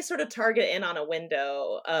really sort of target in on a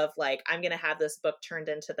window of like, I'm going to have this book turned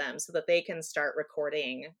into them so that they can start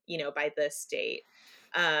recording, you know, by this date.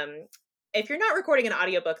 If you're not recording an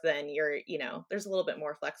audiobook, then you're, you know, there's a little bit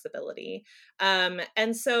more flexibility.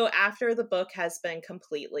 And so after the book has been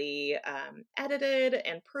completely edited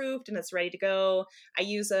and proofed and it's ready to go, I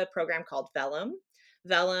use a program called Vellum.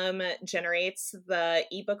 Vellum generates the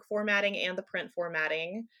ebook formatting and the print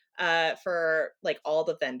formatting for like all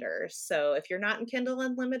the vendors. So if you're not in Kindle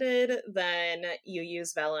Unlimited, then you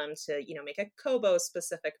use Vellum to, you know, make a Kobo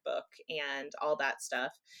specific book and all that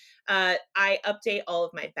stuff. I update all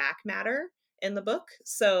of my back matter in the book.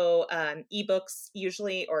 So ebooks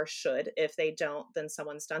usually, or should, if they don't, then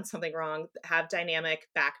someone's done something wrong, have dynamic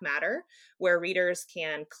back matter where readers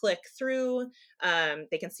can click through.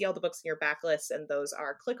 They can see all the books in your backlist and those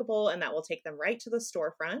are clickable and that will take them right to the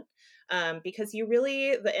storefront. Because you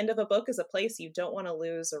really, the end of a book is a place you don't want to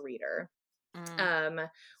lose a reader.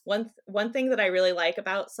 One thing that I really like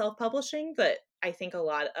about self-publishing that I think a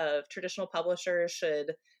lot of traditional publishers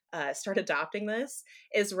should start adopting this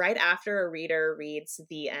is right after a reader reads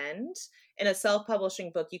the end. In a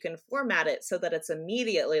self-publishing book, you can format it so that it's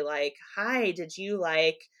immediately like, hi, did you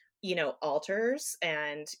like, you know, altars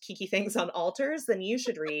and kiki things on altars? Then you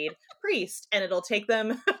should read Priest, and it'll take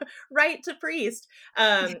them right to Priest,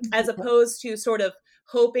 as opposed to sort of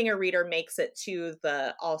hoping a reader makes it to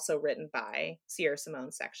the also written by Sierra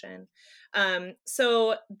Simone section.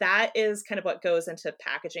 So that is kind of what goes into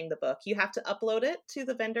packaging the book. You have to upload it to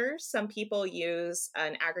the vendors. Some people use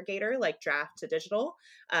an aggregator like Draft to Digital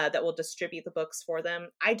that will distribute the books for them.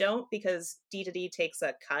 I don't, because D2D takes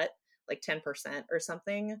a cut, like 10% or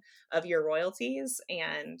something of your royalties,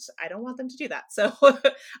 and I don't want them to do that. So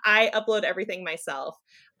I upload everything myself.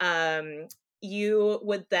 You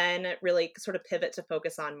would then really sort of pivot to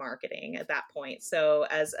focus on marketing at that point. So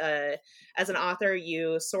as an author,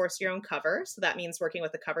 you source your own cover. So that means working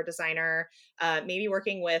with a cover designer, maybe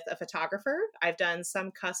working with a photographer. I've done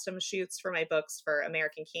some custom shoots for my books for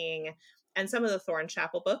American King and some of the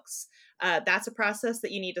Thornchapel books. That's a process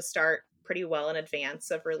that you need to start pretty well in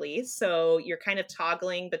advance of release. So you're kind of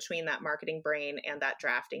toggling between that marketing brain and that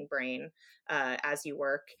drafting brain as you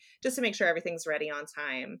work, just to make sure everything's ready on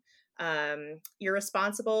time. You're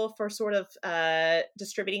responsible for sort of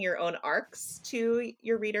distributing your own arcs to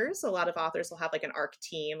your readers. A lot of authors will have like an arc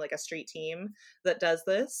team, like a street team that does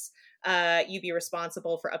this. You'd be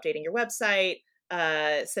responsible for updating your website,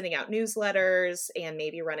 sending out newsletters, and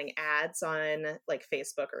maybe running ads on like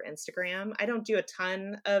Facebook or Instagram. I don't do a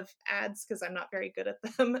ton of ads because I'm not very good at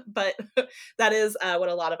them, but that is what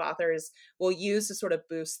a lot of authors will use to sort of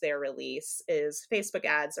boost their release is Facebook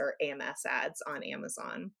ads or AMS ads on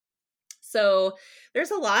Amazon. So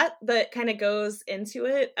there's a lot that kind of goes into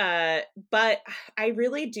it. But I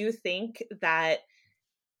really do think that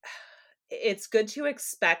it's good to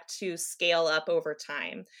expect to scale up over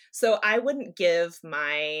time. So I wouldn't give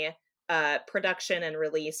my production and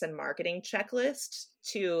release and marketing checklist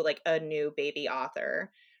to like a new baby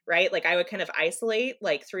author, right? Like I would kind of isolate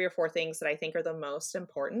like 3 or 4 things that I think are the most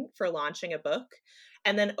important for launching a book.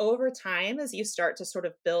 And then over time, as you start to sort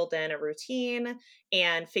of build in a routine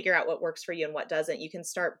and figure out what works for you and what doesn't, you can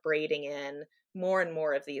start braiding in more and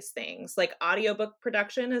more of these things. Like audiobook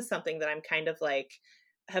production is something that I'm kind of like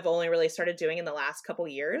have only really started doing in the last couple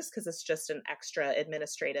years because it's just an extra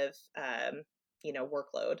administrative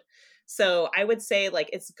workload. So I would say like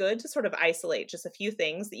it's good to sort of isolate just a few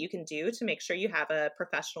things that you can do to make sure you have a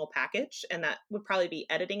professional package, and that would probably be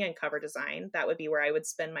editing and cover design. That would be where I would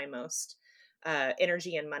spend my most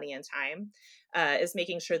energy and money and time, is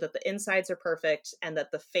making sure that the insides are perfect and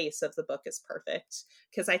that the face of the book is perfect,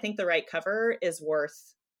 because I think the right cover is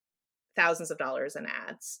worth thousands of dollars in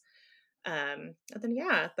ads. And then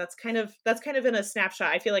yeah, that's kind of in a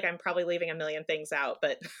snapshot. I feel like I'm probably leaving a million things out,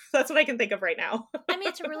 but that's what I can think of right now. I mean,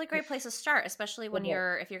 it's a really great place to start, especially when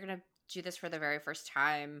if you're going to do this for the very first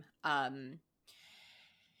time.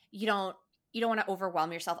 You don't want to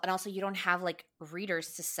overwhelm yourself, and also you don't have like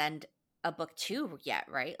readers to send a book to yet,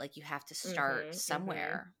 right? Like you have to start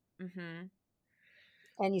somewhere.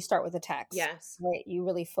 And you start with the text. Yes. Right? You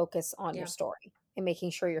really focus on your story and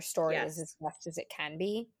making sure your story is as best as it can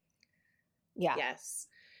be. Yeah. Yes.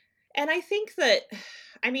 And I think that,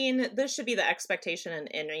 I mean, this should be the expectation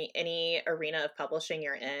in any arena of publishing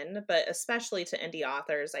you're in, but especially to indie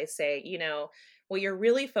authors, I say, what you're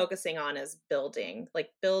really focusing on is building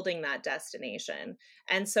that destination.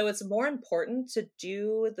 And so it's more important to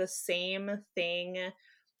do the same thing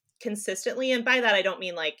consistently. And by that, I don't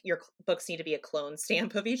mean like your books need to be a clone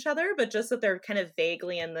stamp of each other, but just that they're kind of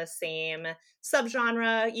vaguely in the same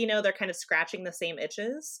subgenre, they're kind of scratching the same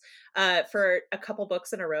itches for a couple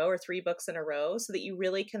books in a row or 3 books in a row, so that you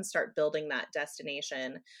really can start building that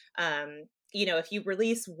destination. If you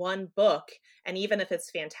release one book, and even if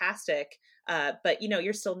it's fantastic, but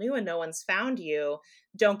you're still new and no one's found you,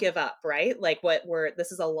 don't give up, right? Like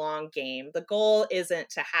this is a long game. The goal isn't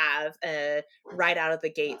to have a right out of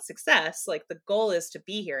the gate success. Like the goal is to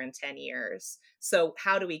be here in 10 years. So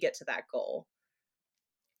how do we get to that goal?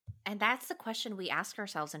 And that's the question we ask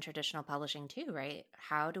ourselves in traditional publishing too, right?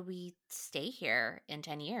 How do we stay here in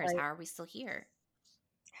 10 years? Right. How are we still here?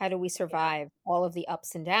 How do we survive all of the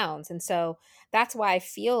ups and downs? And so that's why I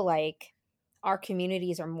feel like our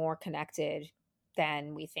communities are more connected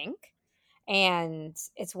than we think. And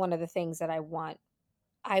it's one of the things that I want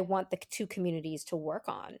the 2 communities to work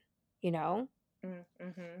on,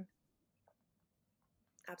 Mm-hmm.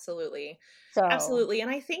 Absolutely. So, absolutely.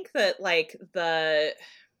 And I think that like the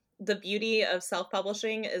beauty of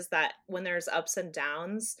self-publishing is that when there's ups and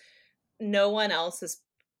downs, no one else is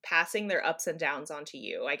passing their ups and downs onto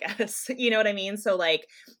you, I guess. You know what I mean? So like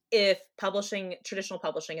if traditional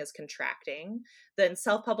publishing is contracting, then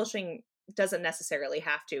self-publishing doesn't necessarily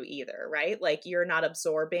have to either, right? Like you're not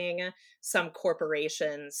absorbing some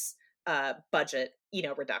corporation's budget,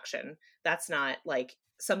 reduction. That's not like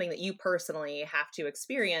something that you personally have to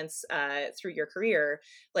experience through your career.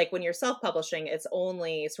 Like when you're self-publishing, it's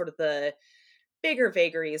only sort of the bigger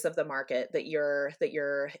vagaries of the market that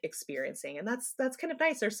you're experiencing, and that's kind of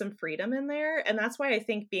nice. There's some freedom in there, and that's why I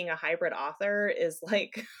think being a hybrid author is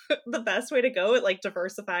like the best way to go. It like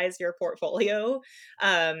diversifies your portfolio,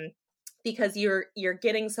 because you're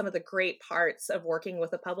getting some of the great parts of working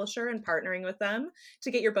with a publisher and partnering with them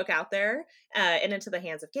to get your book out there and into the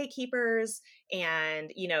hands of gatekeepers,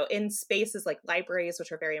 and in spaces like libraries,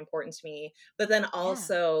 which are very important to me. But then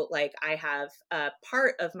also like I have a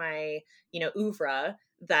part of my oeuvre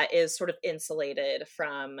that is sort of insulated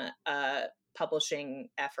from publishing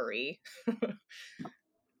effery.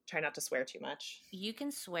 Try not to swear too much. You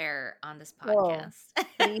can swear on this podcast.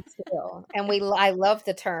 Please do. And I love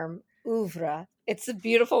the term oeuvre. It's a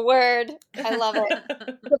beautiful word. I love it.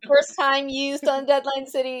 The first time used on Deadline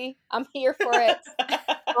City. I'm here for it.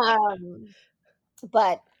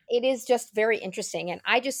 But it is just very interesting. And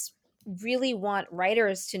I just really want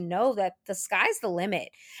writers to know that the sky's the limit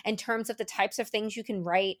in terms of the types of things you can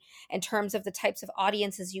write, in terms of the types of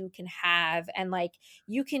audiences you can have. And like,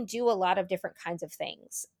 you can do a lot of different kinds of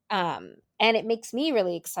things. And it makes me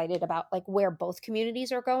really excited about like where both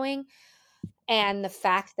communities are going. And the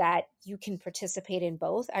fact that you can participate in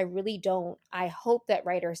both, I hope that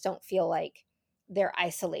writers don't feel like they're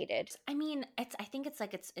isolated. I mean, I think it's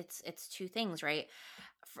like it's 2 things, right?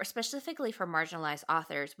 Specifically for marginalized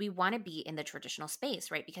authors, we want to be in the traditional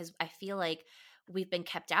space, right? Because I feel like we've been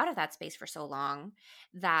kept out of that space for so long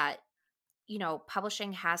that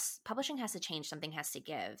publishing has to change, something has to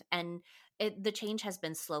give, and the change has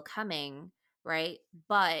been slow coming, right?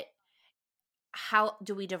 But how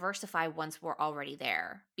do we diversify once we're already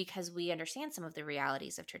there? Because we understand some of the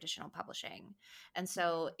realities of traditional publishing. And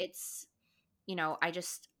so it's,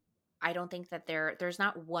 I don't think that there's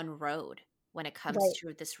not one road when it comes Right.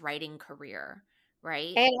 to this writing career,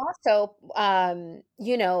 right? And also,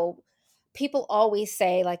 people always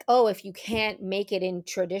say like, oh, if you can't make it in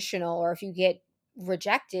traditional, or if you get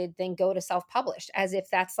rejected, then go to self-published, as if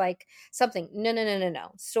that's like something. No, no, no, no,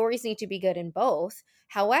 no. Stories need to be good in both.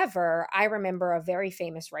 However, I remember a very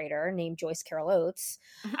famous writer named Joyce Carol Oates,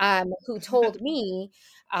 who told me,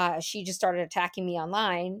 she just started attacking me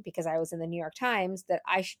online because I was in the New York Times, that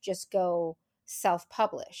I should just go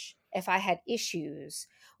self-publish if I had issues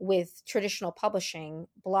with traditional publishing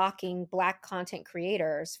blocking Black content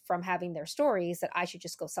creators from having their stories, that I should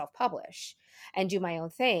just go self-publish and do my own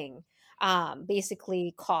thing.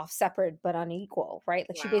 Basically cough separate but unequal, right?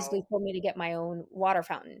 Like, she basically Wow. told me to get my own water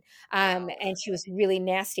fountain. Wow. And she was really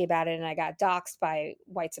nasty about it. And I got doxxed by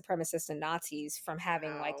white supremacists and Nazis from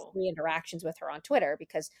having like Wow. 3 interactions with her on Twitter,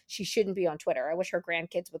 because she shouldn't be on Twitter. I wish her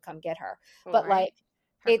grandkids would come get her. Oh, But right. like,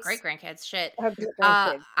 Her it's great grandkids, shit. her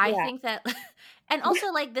grandkids. I Yeah. think that, and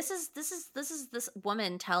also like this is this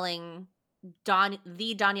woman telling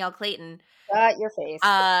Danielle Clayton, Got your face.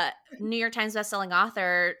 New York Times bestselling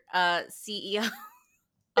author, CEO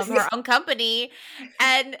of her own company,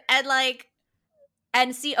 and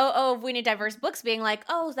COO of We Need Diverse Books, being like,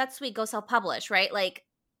 oh, that's sweet, go self-publish, right? Like,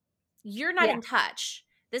 you're not Yeah. in touch.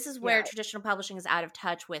 This is where Yeah. traditional publishing is out of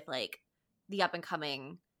touch with like the up and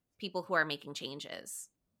coming people who are making changes.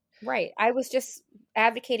 Right. I was just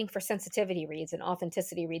advocating for sensitivity reads and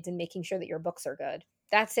authenticity reads and making sure that your books are good.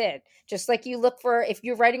 That's it. Just like you look for, if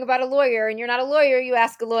you're writing about a lawyer and you're not a lawyer, you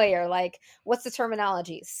ask a lawyer, like, what's the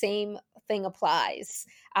terminology? Same thing applies.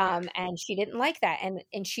 And she didn't like that.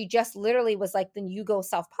 And she just literally was like, then you go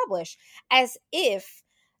self-publish, as if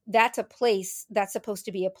that's a place that's supposed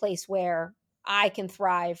to be a place where I can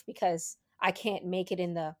thrive because I can't make it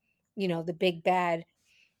in the, the big bad,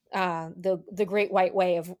 the great white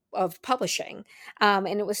way of publishing. And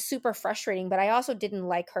it was super frustrating. But I also didn't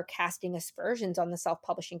like her casting aspersions on the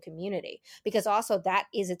self-publishing community, because also that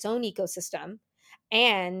is its own ecosystem,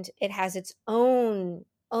 and it has its own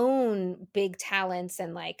big talents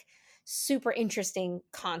and like super interesting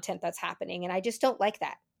content that's happening. And I just don't like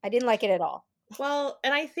that. I didn't like it at all. Well,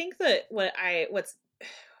 and I think that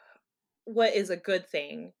what is a good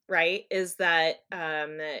thing, right, is that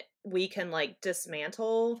we can like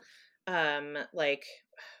dismantle like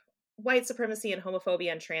white supremacy and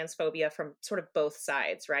homophobia and transphobia from sort of both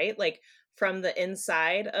sides, right? Like, from the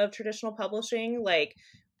inside of traditional publishing, like,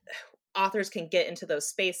 authors can get into those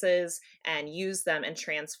spaces and use them and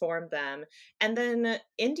transform them. And then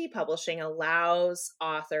indie publishing allows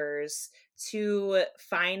authors to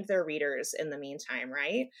find their readers in the meantime,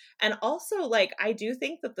 right? And also, like, I do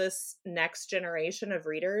think that this next generation of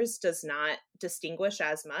readers does not distinguish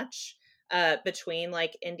as much between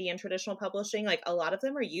like indie and traditional publishing. Like, a lot of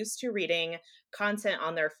them are used to reading content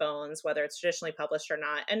on their phones, whether it's traditionally published or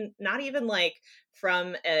not, and not even like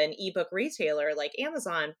from an ebook retailer like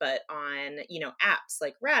Amazon, but on, apps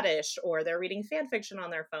like Radish, or they're reading fan fiction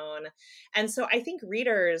on their phone. And so I think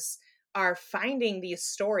readers are finding these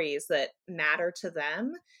stories that matter to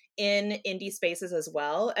them in indie spaces as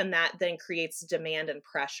well, and that then creates demand and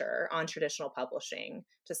pressure on traditional publishing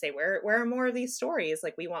to say, where are more of these stories?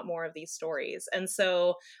 Like, we want more of these stories. And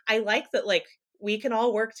so I like that, like, we can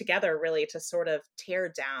all work together really to sort of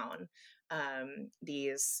tear down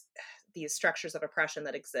these structures of oppression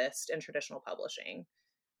that exist in traditional publishing.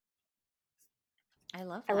 I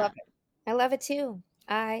love that. I love it. I love it too.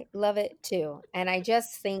 I love it too. And I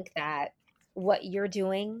just think that what you're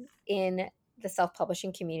doing in the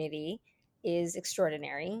self-publishing community is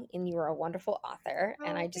extraordinary, and you are a wonderful author.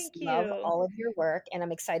 And I just love all of your work, and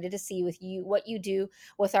I'm excited to see what you do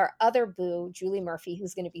with our other boo, Julie Murphy,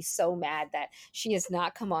 who's going to be so mad that she has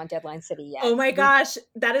not come on Deadline City yet. Oh my gosh,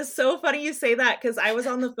 that is so funny you say that, because I was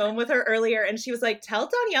on the phone with her earlier and she was like, tell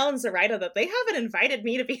Danielle and Zoraida that they haven't invited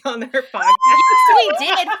me to be on their podcast. Yes, we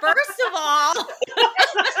did. First of all,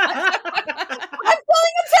 I'm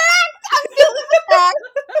feeling attacked.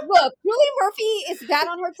 Look, Julie Murphy is bad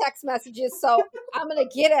on her text messages, so I'm going to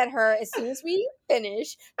get at her as soon as we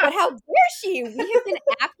finish. But how dare she? We have been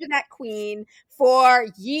after that queen for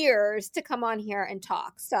years to come on here and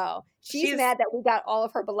talk. So she's mad that we got all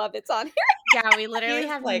of her beloveds on here. Yeah, we literally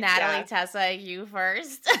have like, Natalie, Tessa, you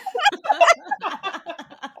first.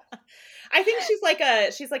 I think she's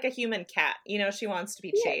like a human cat. She wants to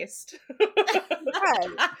be chased.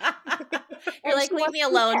 You're And like, she leave wants me to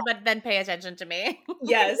be alone, pet. but then pay attention to me.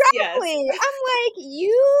 Yes, yes. Exactly. I'm like,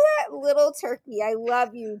 you little turkey. I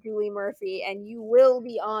love you, Julie Murphy, and you will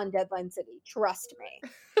be on Deadline City. Trust me.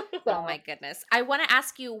 So, Oh my goodness. I want to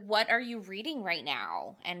ask you, what are you reading right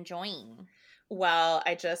now and enjoying? Well,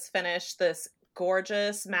 I just finished this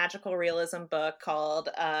gorgeous magical realism book called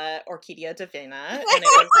Orquídea Divina, and it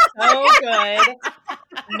was so good.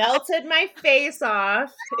 Melted my face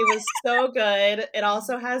off. It was so good. It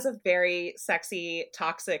also has a very sexy,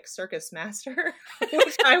 toxic circus master,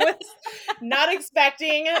 which I was not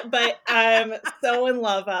expecting, but I'm so in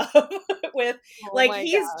love of. With oh like my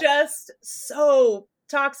he's God. just so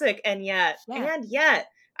toxic, and yet Yeah. I And yet-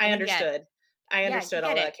 understood. I you understood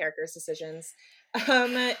all get the it. characters' decisions.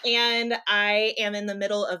 And I am in the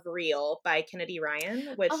middle of Real by Kennedy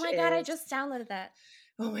Ryan, which Oh my God, I just downloaded that.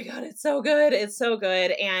 oh my God, it's so good. It's so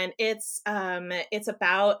good. And it's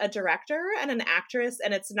about a director and an actress,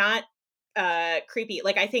 and it's not creepy.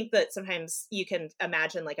 Like I think that sometimes you can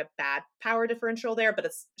imagine like a bad power differential there, but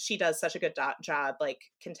she does such a good job like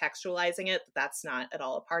contextualizing it that that's not at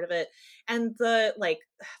all a part of it. And the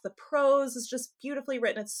prose is just beautifully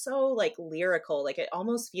written. It's so like lyrical. Like it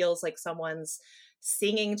almost feels like someone's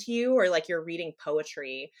singing to you, or like you're reading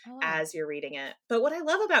poetry as you're reading it. But what I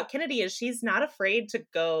love about Kennedy is she's not afraid to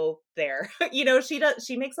go there.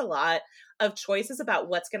 She makes a lot of choices about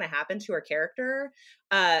what's going to happen to her character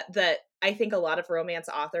that I think a lot of romance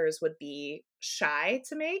authors would be shy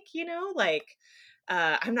to make, like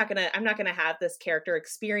I'm not gonna have this character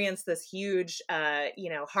experience this huge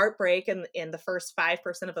heartbreak in the first 5%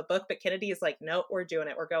 of a book, but Kennedy is like, nope, we're doing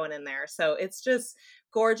it, we're going in there. So it's just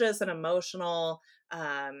gorgeous and emotional.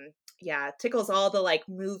 Tickles all the like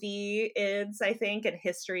movie ids, I think, and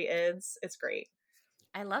history ids. It's great.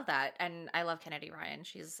 I love that. And I love Kennedy Ryan.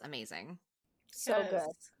 She's amazing. So good.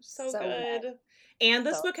 So good. And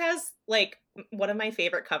this book has like one of my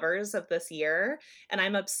favorite covers of this year, and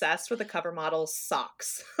I'm obsessed with the cover model's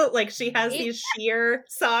socks. Like she has these sheer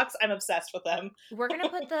socks. I'm obsessed with them. We're gonna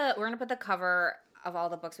put the cover of all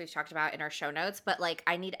the books we've talked about in our show notes, but like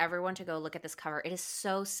I need everyone to go look at this cover. It is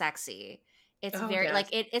so sexy. It's like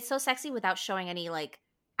it's so sexy without showing any like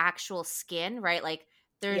actual skin, right? Like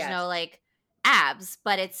there's no like abs,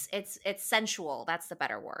 but it's sensual. That's the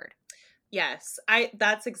better word. Yes,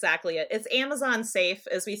 that's exactly it. It's Amazon safe,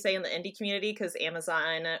 as we say in the indie community, because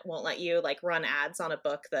Amazon won't let you like run ads on a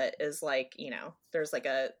book that is like, there's like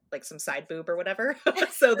some side boob or whatever.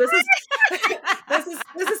 So this is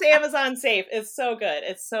Amazon safe. It's so good.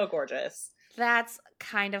 It's so gorgeous. That's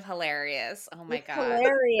kind of hilarious. Oh my God.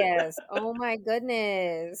 Hilarious. Oh my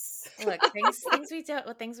goodness. Look,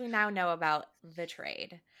 things we now know about the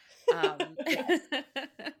trade.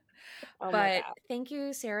 But thank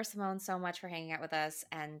you, Sarah Simone, so much for hanging out with us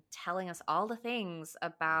and telling us all the things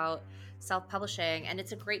about self-publishing. And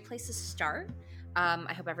it's a great place to start.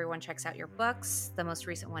 I hope everyone checks out your books. The most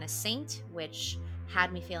recent one is Saint, which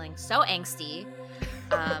had me feeling so angsty.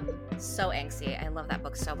 So angsty. I love that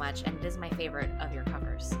book so much. And it is my favorite of your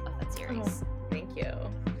covers of that series. Oh, thank you.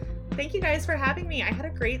 Thank you guys for having me. I had a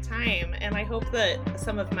great time, and I hope that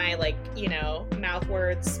some of my mouth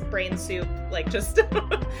words, brain soup, just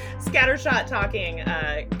scattershot talking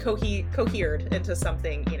cohered into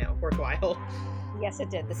something worthwhile. Yes, it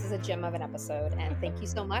did. This is a gem of an episode, and thank you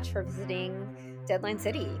so much for visiting Deadline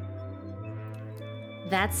City.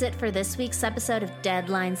 That's it for this week's episode of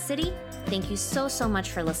Deadline City. Thank you so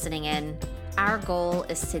much for listening in. Our goal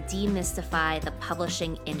is to demystify the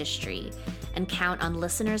publishing industry and count on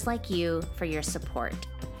listeners like you for your support.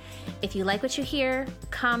 If you like what you hear,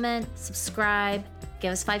 comment, subscribe,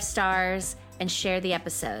 give us 5 stars, and share the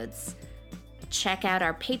episodes. Check out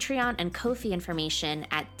our Patreon and Ko-fi information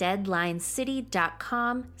at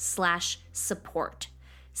deadlinecity.com/support.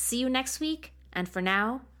 See you next week, and for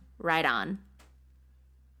now, ride on.